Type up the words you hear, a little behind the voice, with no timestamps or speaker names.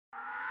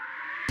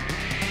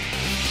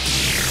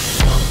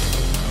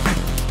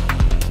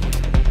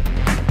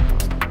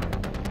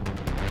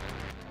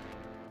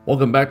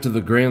Welcome back to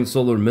the Grand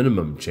Solar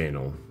Minimum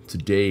channel.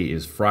 Today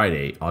is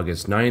Friday,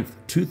 August 9th,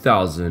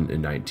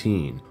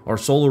 2019. Our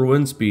solar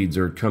wind speeds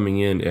are coming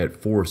in at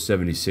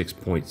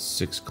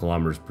 476.6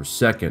 kilometers per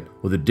second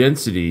with a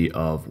density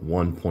of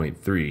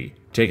 1.3.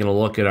 Taking a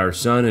look at our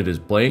sun, it is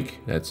blank.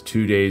 That's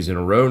 2 days in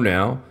a row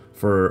now,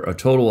 for a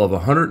total of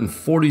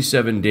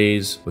 147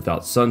 days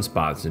without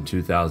sunspots in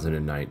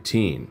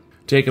 2019.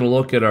 Taking a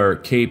look at our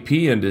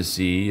KP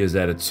indice is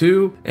at a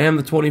 2, and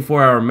the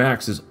 24-hour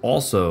max is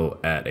also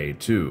at a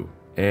 2.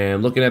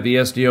 And looking at the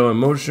SDO in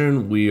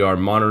motion, we are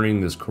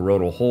monitoring this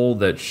coronal hole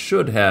that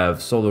should have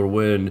solar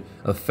wind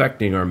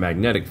affecting our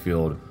magnetic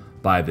field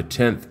by the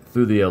 10th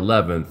through the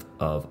 11th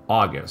of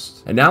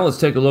August. And now let's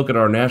take a look at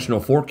our national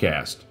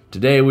forecast.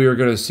 Today we are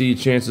going to see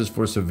chances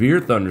for severe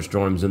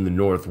thunderstorms in the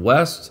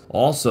northwest.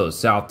 Also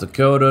South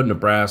Dakota,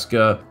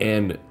 Nebraska,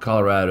 and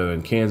Colorado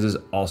and Kansas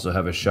also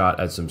have a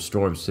shot at some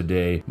storms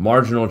today.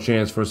 Marginal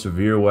chance for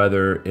severe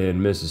weather in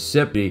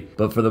Mississippi,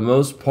 but for the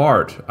most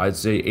part, I'd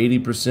say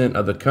 80%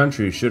 of the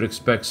country should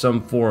expect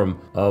some form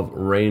of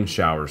rain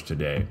showers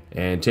today.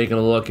 And taking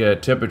a look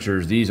at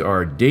temperatures, these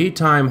are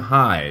daytime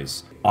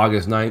highs.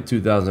 August 9th,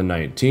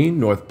 2019,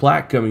 North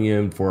Platte coming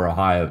in for a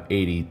high of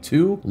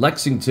 82.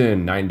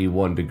 Lexington,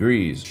 91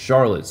 degrees.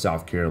 Charlotte,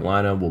 South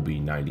Carolina will be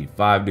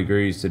 95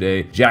 degrees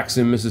today.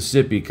 Jackson,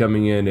 Mississippi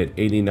coming in at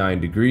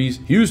 89 degrees.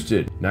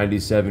 Houston,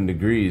 97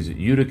 degrees.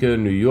 Utica,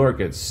 New York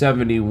at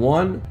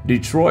 71.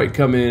 Detroit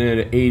coming in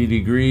at 80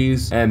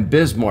 degrees. And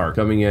Bismarck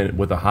coming in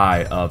with a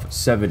high of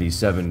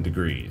 77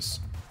 degrees.